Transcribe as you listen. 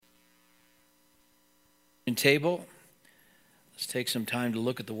Table. Let's take some time to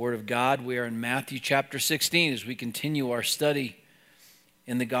look at the Word of God. We are in Matthew chapter 16 as we continue our study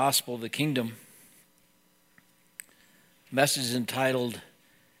in the gospel of the kingdom. The message is entitled,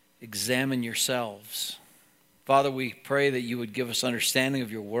 Examine Yourselves. Father, we pray that you would give us understanding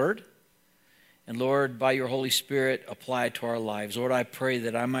of your Word. And Lord, by your Holy Spirit, apply it to our lives. Lord, I pray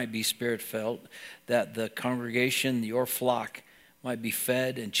that I might be Spirit-filled, that the congregation, your flock, might be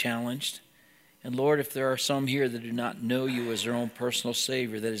fed and challenged. And Lord, if there are some here that do not know you as their own personal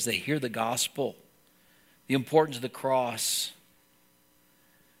Savior, that as they hear the gospel, the importance of the cross,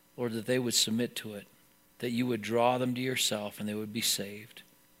 Lord, that they would submit to it, that you would draw them to yourself and they would be saved.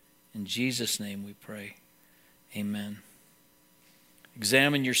 In Jesus' name we pray. Amen.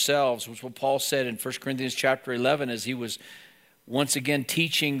 Examine yourselves, which is what Paul said in 1 Corinthians chapter 11 as he was once again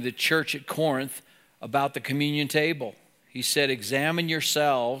teaching the church at Corinth about the communion table. He said, examine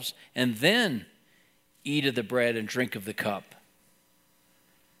yourselves and then eat of the bread and drink of the cup.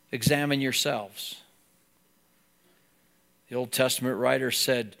 Examine yourselves. The Old Testament writer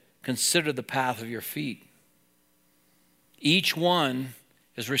said, consider the path of your feet. Each one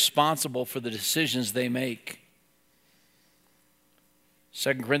is responsible for the decisions they make.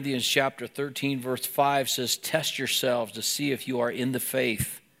 2 Corinthians chapter 13 verse 5 says, test yourselves to see if you are in the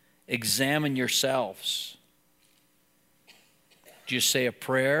faith. Examine yourselves. Do you say a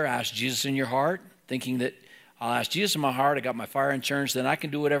prayer, ask Jesus in your heart, thinking that I'll ask Jesus in my heart, I got my fire insurance, then I can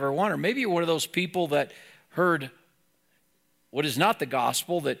do whatever I want? Or maybe you're one of those people that heard what is not the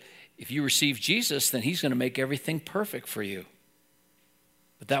gospel, that if you receive Jesus, then he's going to make everything perfect for you.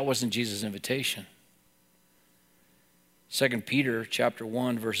 But that wasn't Jesus' invitation. 2 Peter chapter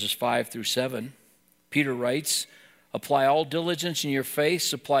 1, verses 5 through 7, Peter writes, apply all diligence in your faith,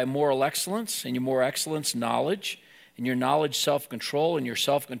 supply moral excellence, and your moral excellence knowledge, and your knowledge self-control, and your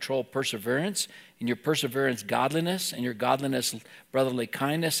self-control perseverance, and your perseverance godliness, and your godliness brotherly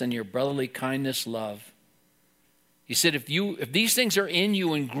kindness, and your brotherly kindness love. He said if these things are in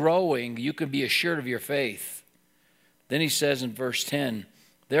you and growing, you can be assured of your faith. Then he says in verse 10,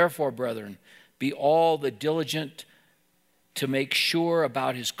 therefore, brethren, be all the diligent to make sure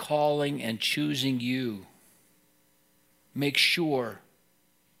about his calling and choosing you. Make sure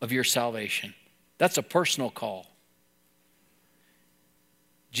of your salvation. That's a personal call.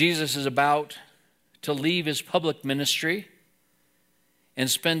 Jesus is about to leave his public ministry and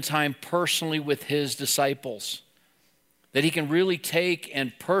spend time personally with his disciples. That he can really take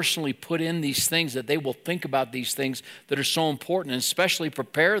and personally put in these things, that they will think about these things that are so important, and especially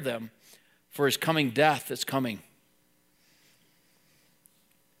prepare them for his coming death that's coming.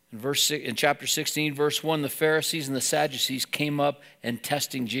 In chapter 16, verse 1, the Pharisees and the Sadducees came up and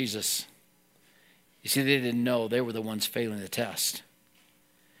testing Jesus. You see, they didn't know. They were the ones failing the test.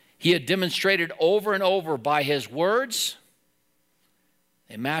 He had demonstrated over and over by his words,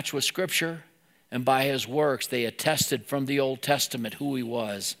 they matched with Scripture, and by his works, they attested from the Old Testament who he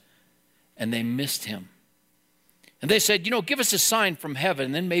was, and they missed him. And they said, give us a sign from heaven,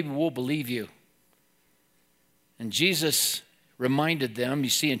 and then maybe we'll believe you. And Jesus reminded them, you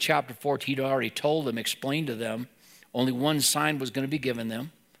see in chapter 14, he'd already told them, explained to them, only one sign was going to be given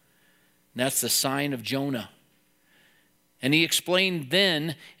them, and that's the sign of Jonah. And he explained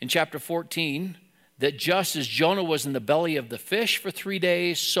then in chapter 14 that just as Jonah was in the belly of the fish for 3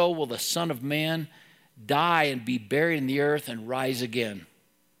 days, so will the Son of Man die and be buried in the earth and rise again.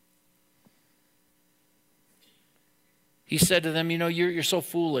 He said to them, you're so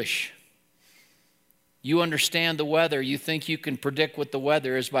foolish. You understand the weather. You think you can predict what the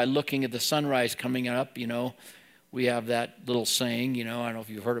weather is by looking at the sunrise coming up. We have that little saying, I don't know if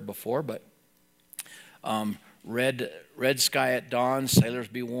you've heard it before, but red sky at dawn, sailors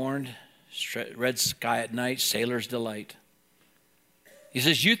be warned. Red sky at night, sailors delight. He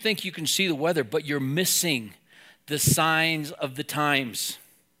says, you think you can see the weather, but you're missing the signs of the times.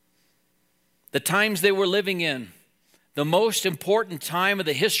 The times they were living in. The most important time of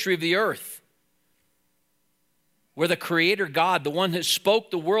the history of the earth. Where the Creator God, the one that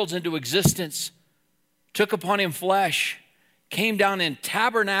spoke the worlds into existence, took upon him flesh, came down and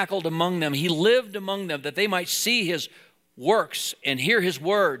tabernacled among them. He lived among them that they might see his works and hear his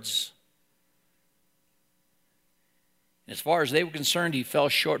words. As far as they were concerned, he fell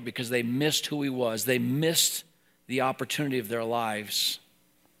short because they missed who he was. They missed the opportunity of their lives.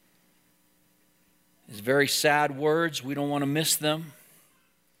 His very sad words, we don't want to miss them.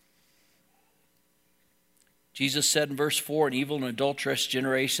 Jesus said in verse 4, an evil and adulterous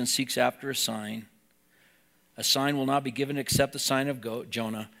generation seeks after a sign. A sign will not be given except the sign of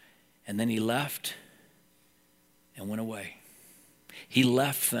Jonah. And then he left and went away. He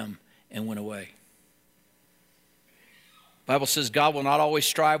left them and went away. Bible says God will not always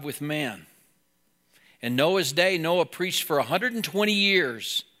strive with man. In Noah's day, Noah preached for 120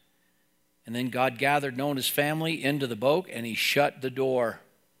 years. And then God gathered Noah and his family into the boat, and he shut the door.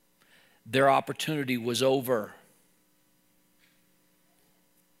 Their opportunity was over.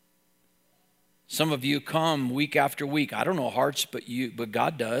 Some of you come week after week. I don't know hearts, but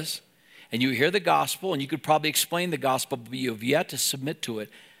God does. And you hear the gospel, and you could probably explain the gospel, but you have yet to submit to it.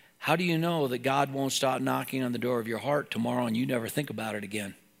 How do you know that God won't stop knocking on the door of your heart tomorrow and you never think about it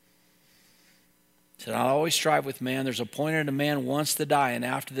again? He said, I'll always strive with man. There's appointed a man once to die, and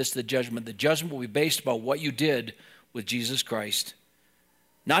after this, the judgment. The judgment will be based upon what you did with Jesus Christ.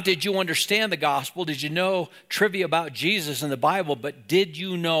 Not did you understand the gospel, did you know trivia about Jesus in the Bible, but did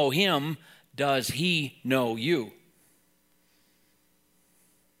you know him? Does he know you?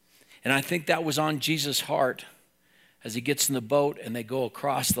 And I think that was on Jesus' heart as he gets in the boat and they go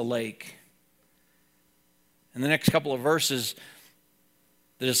across the lake. In the next couple of verses,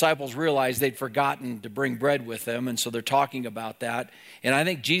 the disciples realized they'd forgotten to bring bread with them, and so they're talking about that. And I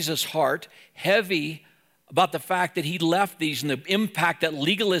think Jesus' heart, heavy about the fact that he left these and the impact that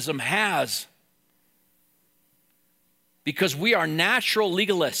legalism has. Because we are natural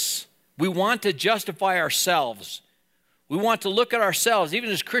legalists. We want to justify ourselves. We want to look at ourselves, even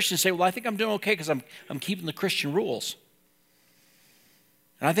as Christians, say, well, I think I'm doing okay because I'm keeping the Christian rules.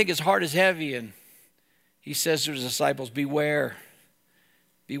 And I think his heart is heavy, and he says to his disciples, beware.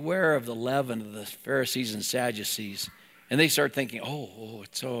 Beware of the leaven of the Pharisees and Sadducees. And they start thinking,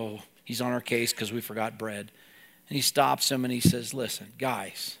 he's on our case because we forgot bread. And he stops them and he says, listen,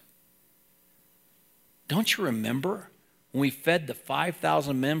 guys, don't you remember when we fed the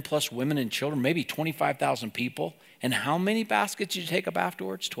 5,000 men plus women and children, maybe 25,000 people? And how many baskets did you take up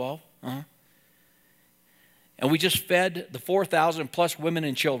afterwards? 12? Uh-huh. And we just fed the 4,000 plus women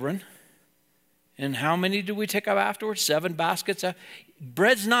and children. And how many did we take up afterwards? 7 baskets.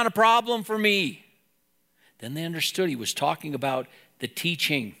 Bread's not a problem for me. Then they understood he was talking about the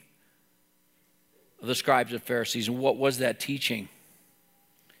teaching of the scribes and Pharisees. And what was that teaching?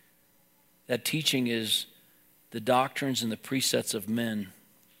 That teaching is the doctrines and the precepts of men.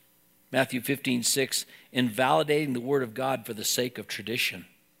 Matthew 15:6, invalidating the word of God for the sake of tradition.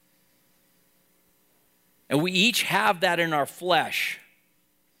 And we each have that in our flesh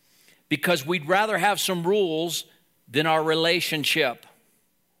because we'd rather have some rules than our relationship.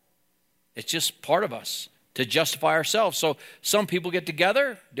 It's just part of us to justify ourselves. So some people get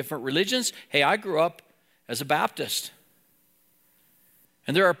together, different religions. Hey, I grew up as a Baptist.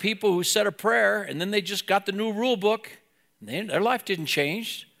 And there are people who said a prayer and then they just got the new rule book. And their life didn't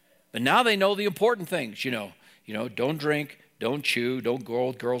change. But now they know the important things, you know, don't drink, don't chew, don't go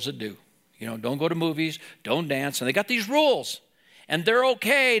with girls that do. Don't go to movies, don't dance. And they got these rules. And they're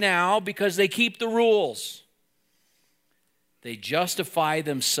okay now because they keep the rules. They justify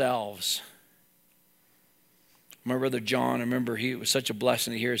themselves. My brother John, I remember it was such a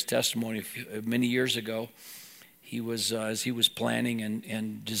blessing to hear his testimony many years ago. He was, as he was planning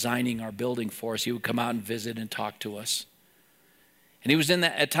and designing our building for us, he would come out and visit and talk to us. And he was in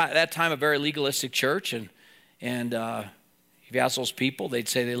at that time a very legalistic church, and if you ask those people, they'd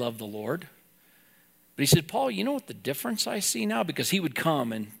say they love the Lord. But he said, Paul, you know what the difference I see now? Because he would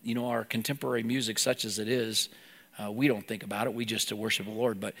come and, our contemporary music, such as it is, we don't think about it. We just to worship the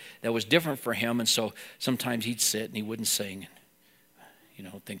Lord. But that was different for him, and so sometimes he'd sit and he wouldn't sing.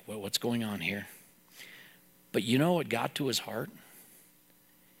 Think, well, what's going on here? But you know what got to his heart?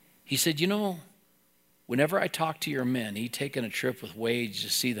 He said, whenever I talk to your men, he'd taken a trip with Wade to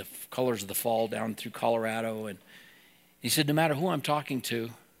see the colors of the fall down through Colorado. And he said, no matter who I'm talking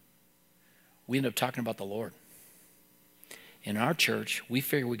to, we end up talking about the Lord. In our church, we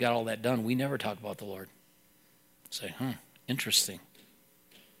figure we got all that done. We never talk about the Lord. Say, interesting.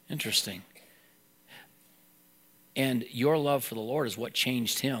 And your love for the Lord is what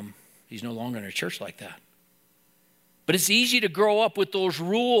changed him. He's no longer in a church like that. But it's easy to grow up with those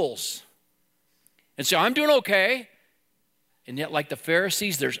rules and say, I'm doing okay. And yet, like the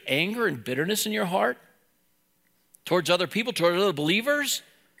Pharisees, there's anger and bitterness in your heart towards other people, towards other believers.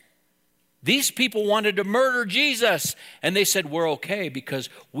 These people wanted to murder Jesus, and they said, we're okay because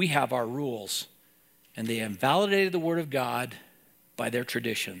we have our rules. And they invalidated the word of God by their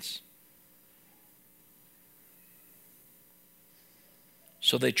traditions.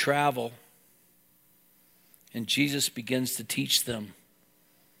 So they travel, and Jesus begins to teach them.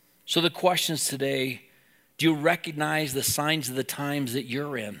 So the questions today, do you recognize the signs of the times that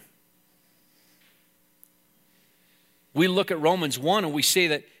you're in? We look at Romans 1 and we say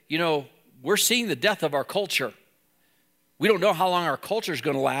that, we're seeing the death of our culture. We don't know how long our culture is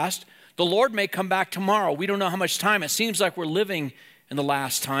going to last. The Lord may come back tomorrow. We don't know how much time. It seems like we're living in the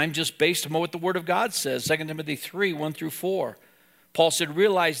last time just based on what the Word of God says. 2 Timothy 3, 1 through 4. Paul said,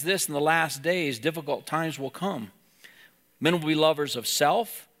 realize this, in the last days, difficult times will come. Men will be lovers of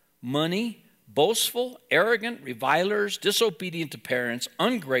self, money, boastful, arrogant, revilers, disobedient to parents,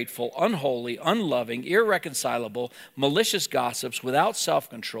 ungrateful, unholy, unloving, irreconcilable, malicious gossips, without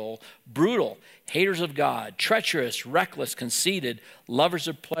self-control, brutal, haters of God, treacherous, reckless, conceited, lovers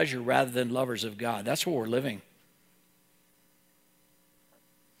of pleasure rather than lovers of God. That's where we're living.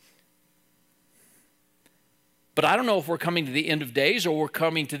 But I don't know if we're coming to the end of days or we're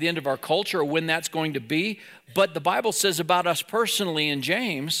coming to the end of our culture or when that's going to be. But the Bible says about us personally in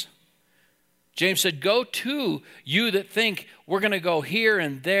James said, go to you that think we're going to go here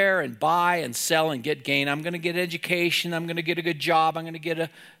and there and buy and sell and get gain. I'm going to get education. I'm going to get a good job. I'm going to get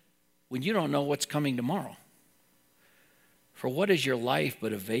when you don't know what's coming tomorrow. For what is your life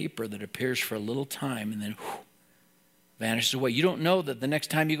but a vapor that appears for a little time and then vanishes away? You don't know that the next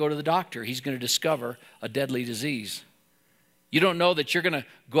time you go to the doctor, he's going to discover a deadly disease. You don't know that you're going to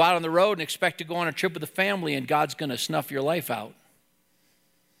go out on the road and expect to go on a trip with the family and God's going to snuff your life out.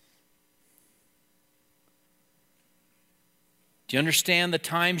 Do you understand the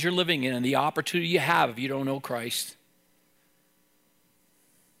times you're living in and the opportunity you have if you don't know Christ?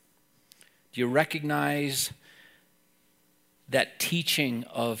 Do you recognize that teaching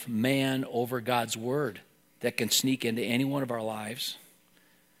of man over God's word that can sneak into any one of our lives?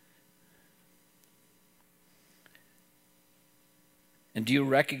 And do you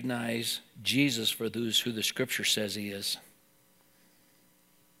recognize Jesus for who the Scripture says he is?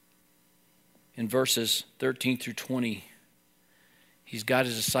 In verses 13 through 20, he's got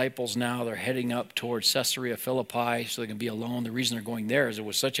his disciples now. They're heading up towards Caesarea Philippi so they can be alone. The reason they're going there is it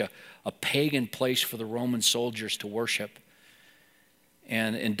was such a pagan place for the Roman soldiers to worship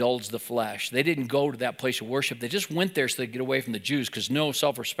and indulge the flesh. They didn't go to that place of worship. They just went there so they could get away from the Jews, because no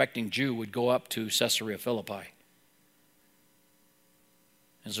self-respecting Jew would go up to Caesarea Philippi.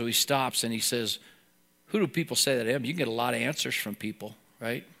 And so he stops and he says, who do people say that I am? You can get a lot of answers from people,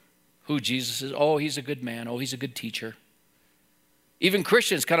 right? Who Jesus is. Oh, he's a good man. Oh, he's a good teacher. Even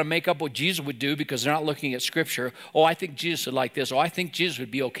Christians kind of make up what Jesus would do because they're not looking at Scripture. Oh, I think Jesus would like this. Oh, I think Jesus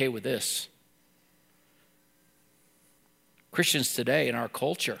would be okay with this. Christians today in our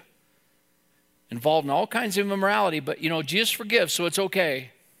culture involved in all kinds of immorality, but Jesus forgives, so it's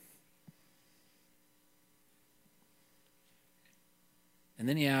okay. And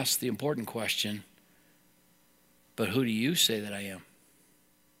then he asks the important question, but who do you say that I am?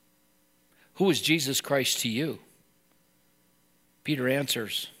 Who is Jesus Christ to you? Peter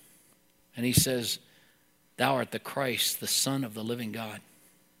answers, and he says, thou art the Christ, the Son of the living God.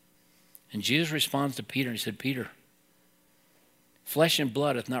 And Jesus responds to Peter, and he said, Peter, flesh and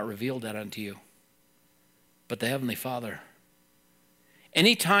blood hath not revealed that unto you, but the Heavenly Father.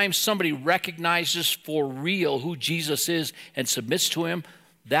 Anytime somebody recognizes for real who Jesus is and submits to him,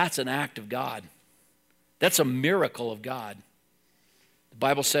 that's an act of God. That's a miracle of God. The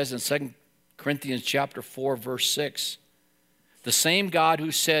Bible says in 2 Corinthians chapter 4, verse 6, the same God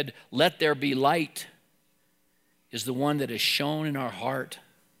who said, let there be light, is the one that is shown in our heart,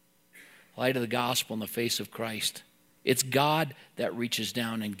 light of the gospel in the face of Christ. It's God that reaches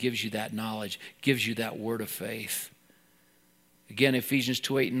down and gives you that knowledge, gives you that word of faith. Again, Ephesians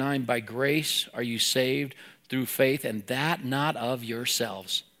 2, 8, and 9, by grace are you saved through faith, and that not of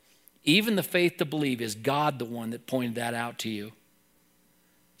yourselves. Even the faith to believe is God the one that pointed that out to you.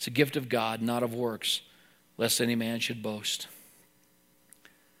 It's a gift of God, not of works, lest any man should boast.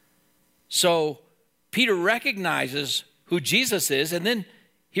 So Peter recognizes who Jesus is, and then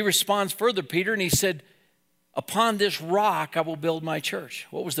he responds further, Peter, and he said, upon this rock I will build my church.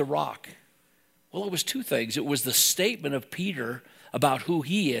 What was the rock? Well, it was two things. It was the statement of Peter about who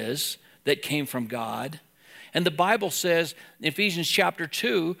he is that came from God. And the Bible says in Ephesians chapter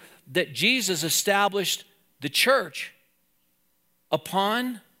 2 that Jesus established the church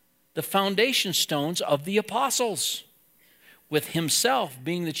upon the foundation stones of the apostles, with himself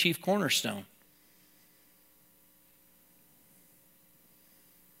being the chief cornerstone.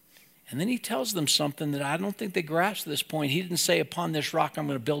 And then he tells them something that I don't think they grasped at this point. He didn't say, upon this rock I'm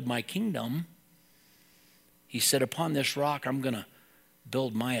going to build my kingdom. He said, upon this rock I'm going to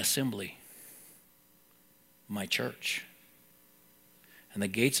build my assembly, my church. And the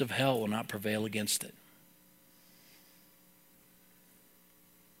gates of hell will not prevail against it.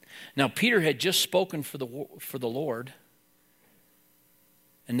 Now, Peter had just spoken for the Lord.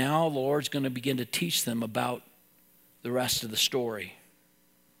 And now the Lord's going to begin to teach them about the rest of the story.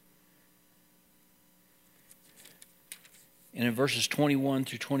 And in verses 21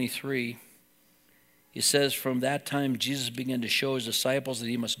 through 23, it says, from that time Jesus began to show his disciples that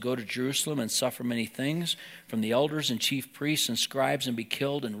he must go to Jerusalem and suffer many things from the elders and chief priests and scribes and be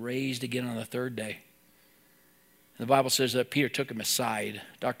killed and raised again on the third day. And the Bible says that Peter took him aside.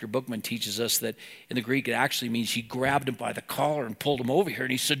 Dr. Bookman teaches us that in the Greek it actually means he grabbed him by the collar and pulled him over here.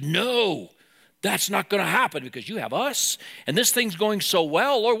 And he said, no, that's not going to happen because you have us. And this thing's going so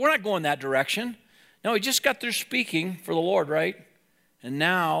well. Lord, we're not going that direction. No, he just got through speaking for the Lord, right? And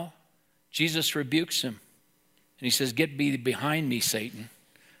now Jesus rebukes him. And he says, get behind me, Satan,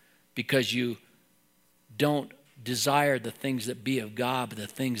 because you don't desire the things that be of God, but the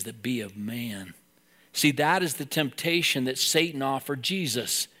things that be of man. See, that is the temptation that Satan offered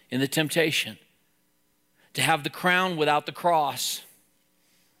Jesus in the temptation. To have the crown without the cross.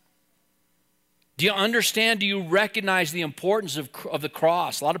 Do you understand? Do you recognize the importance of the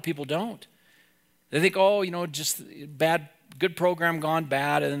cross? A lot of people don't. They think, oh, just bad, good program gone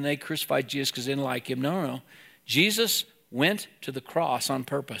bad, and then they crucified Jesus because they didn't like him. No. Jesus went to the cross on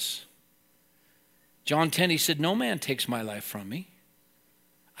purpose. John 10, he said, no man takes my life from me.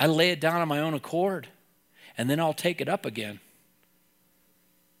 I lay it down on my own accord, and then I'll take it up again.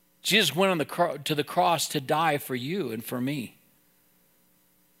 Jesus went to the cross to die for you and for me.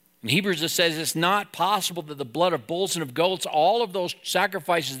 In Hebrews it says it's not possible that the blood of bulls and of goats, all of those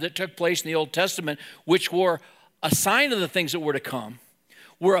sacrifices that took place in the Old Testament, which were a sign of the things that were to come,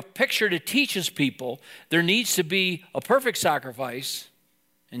 were a picture to teach his people there needs to be a perfect sacrifice.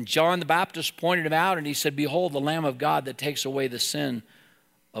 And John the Baptist pointed him out and he said, behold, the Lamb of God that takes away the sin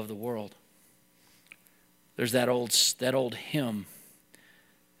of the world. There's that old hymn.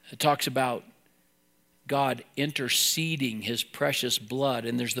 It talks about God interceding his precious blood.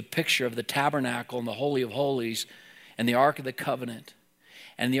 And there's the picture of the tabernacle and the Holy of Holies and the Ark of the Covenant.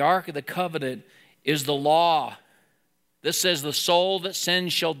 And the Ark of the Covenant is the law. This says the soul that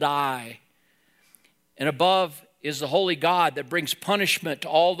sins shall die. And above is the holy God that brings punishment to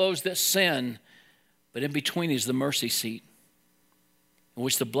all those that sin. But in between is the mercy seat in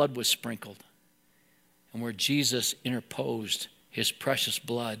which the blood was sprinkled and where Jesus interposed his precious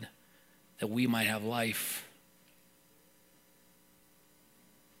blood that we might have life.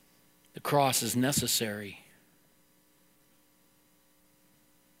 The cross is necessary.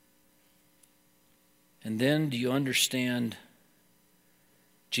 And then do you understand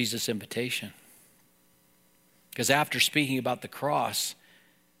Jesus' invitation? Because after speaking about the cross,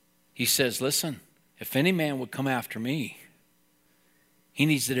 he says, listen, if any man would come after me, he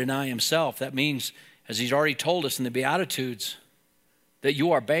needs to deny himself. That means, as he's already told us in the Beatitudes, that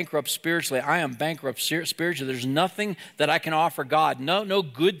you are bankrupt spiritually. I am bankrupt spiritually. There's nothing that I can offer God. No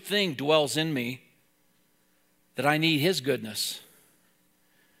good thing dwells in me that I need his goodness.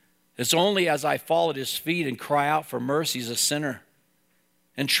 It's only as I fall at his feet and cry out for mercy as a sinner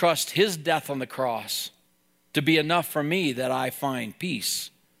and trust his death on the cross to be enough for me that I find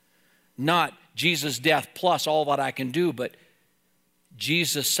peace. Not Jesus' death plus all that I can do, but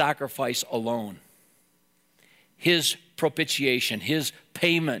Jesus' sacrifice alone. His propitiation, his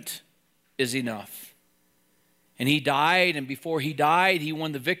payment is enough. And he died, and before he died, he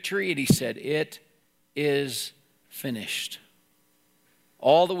won the victory, and he said, it is finished.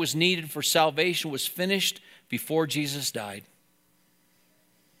 All that was needed for salvation was finished before Jesus died.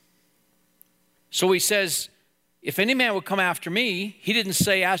 So he says, if any man would come after me, he didn't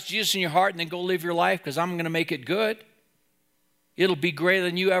say, ask Jesus in your heart and then go live your life because I'm going to make it good. It'll be greater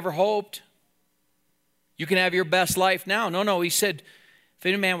than you ever hoped. You can have your best life now. No, he said, if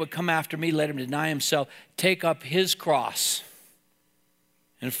any man would come after me, let him deny himself, take up his cross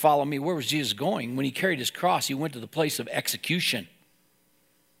and follow me. Where was Jesus going? When he carried his cross, he went to the place of execution.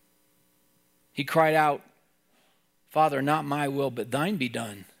 He cried out, Father, not my will, but thine be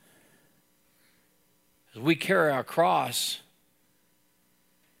done. As we carry our cross,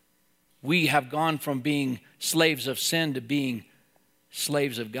 we have gone from being slaves of sin to being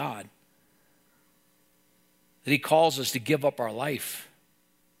slaves of God. That he calls us to give up our life.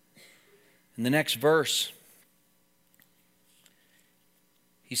 In the next verse,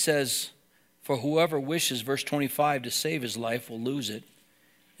 he says, for whoever wishes, verse 25, to save his life will lose it.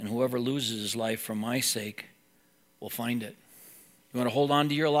 And whoever loses his life for my sake will find it. You want to hold on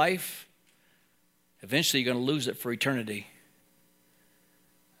to your life? Eventually you're going to lose it for eternity.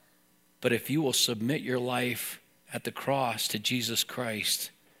 But if you will submit your life at the cross to Jesus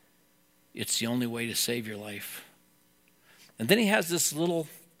Christ, it's the only way to save your life. And then he has this little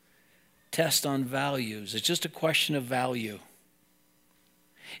test on values. It's just a question of value.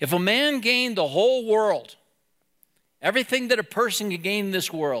 If a man gained the whole world, everything that a person can gain in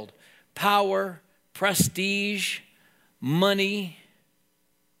this world, power, prestige, money,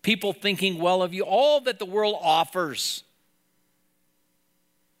 people thinking well of you, all that the world offers.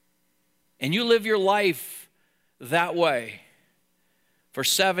 And you live your life that way for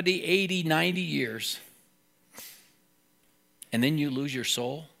 70, 80, 90 years, and then you lose your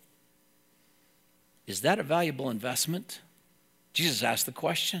soul? Is that a valuable investment? Jesus asked the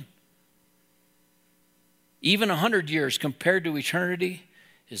question. Even 100 years compared to eternity,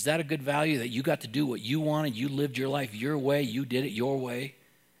 is that a good value that you got to do what you wanted, you lived your life your way, you did it your way,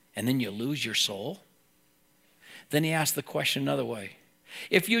 and then you lose your soul? Then he asked the question another way.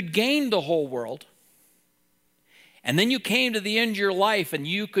 If you'd gained the whole world, and then you came to the end of your life and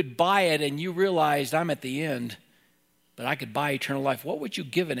you could buy it and you realized, I'm at the end, but I could buy eternal life, what would you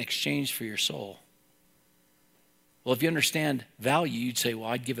give in exchange for your soul? Well, if you understand value, you'd say, well,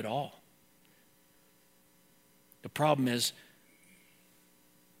 I'd give it all. The problem is,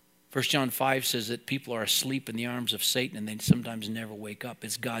 1 John 5 says that people are asleep in the arms of Satan and they sometimes never wake up.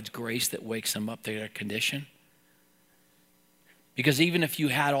 It's God's grace that wakes them up to their condition. Because even if you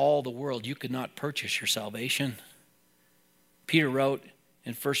had all the world, you could not purchase your salvation. Peter wrote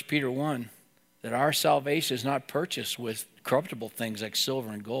in 1 Peter 1 that our salvation is not purchased with corruptible things like silver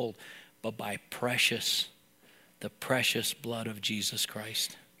and gold, but by the precious blood of Jesus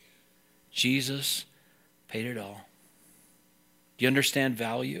Christ. Jesus paid it all. Do you understand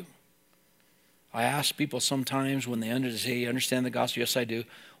value? I ask people sometimes when they understand the gospel, yes, I do.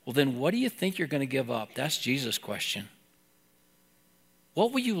 Well, then what do you think you're going to give up? That's Jesus' question.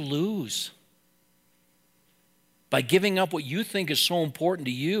 What will you lose by giving up what you think is so important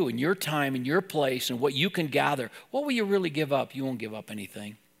to you and your time and your place and what you can gather? What will you really give up? You won't give up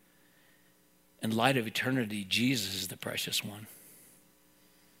anything. In light of eternity, Jesus is the precious one.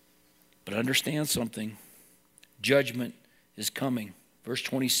 But understand something. Judgment is coming. Verse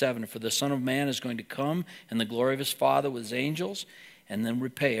 27, for the Son of Man is going to come in the glory of his Father with his angels, and then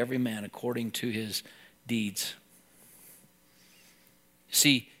repay every man according to his deeds.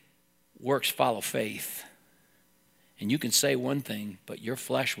 See, works follow faith. And you can say one thing, but your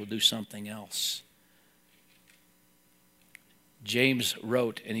flesh will do something else. James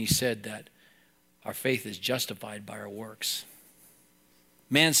wrote, and he said that our faith is justified by our works.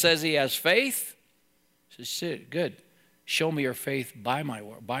 Man says he has faith. He says, good. Show me your faith by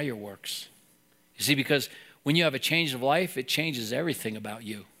your works. You see, because when you have a change of life, it changes everything about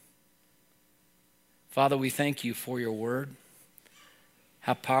you. Father, we thank you for your word.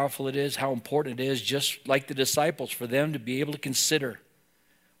 How powerful it is, how important it is, just like the disciples, for them to be able to consider.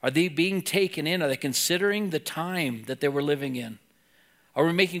 Are they being taken in? Are they considering the time that they were living in? Are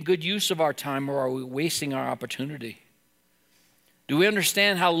we making good use of our time, or are we wasting our opportunity? Do we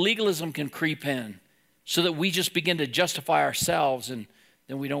understand how legalism can creep in so that we just begin to justify ourselves and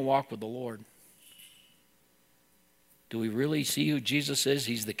then we don't walk with the Lord? Do we really see who Jesus is?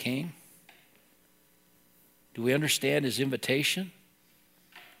 He's the King. Do we understand his invitation?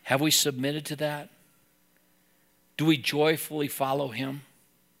 Have we submitted to that? Do we joyfully follow him?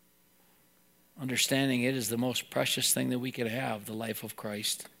 Understanding it is the most precious thing that we could have, the life of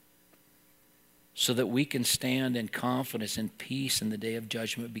Christ, so that we can stand in confidence and peace in the day of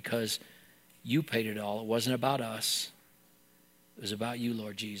judgment because you paid it all. It wasn't about us. It was about you,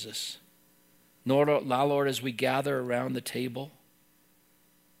 Lord Jesus. Now, Lord, as we gather around the table,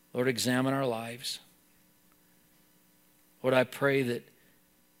 Lord, examine our lives. Lord, I pray that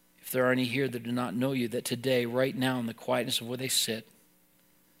if there are any here that do not know you, that today, right now, in the quietness of where they sit,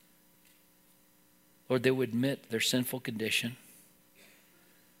 Lord, they would admit their sinful condition,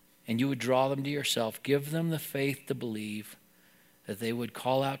 and you would draw them to yourself. Give them the faith to believe that they would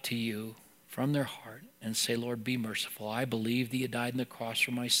call out to you from their heart and say, Lord, be merciful. I believe that you died on the cross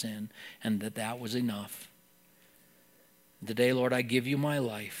for my sin and that was enough. Today, Lord, I give you my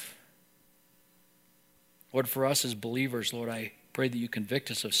life. Lord, for us as believers, Lord, I pray that you convict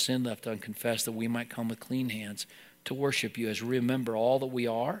us of sin left unconfessed, that we might come with clean hands to worship you as we remember all that we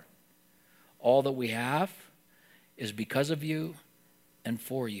are, all that we have is because of you and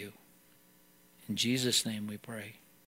for you. In Jesus' name we pray.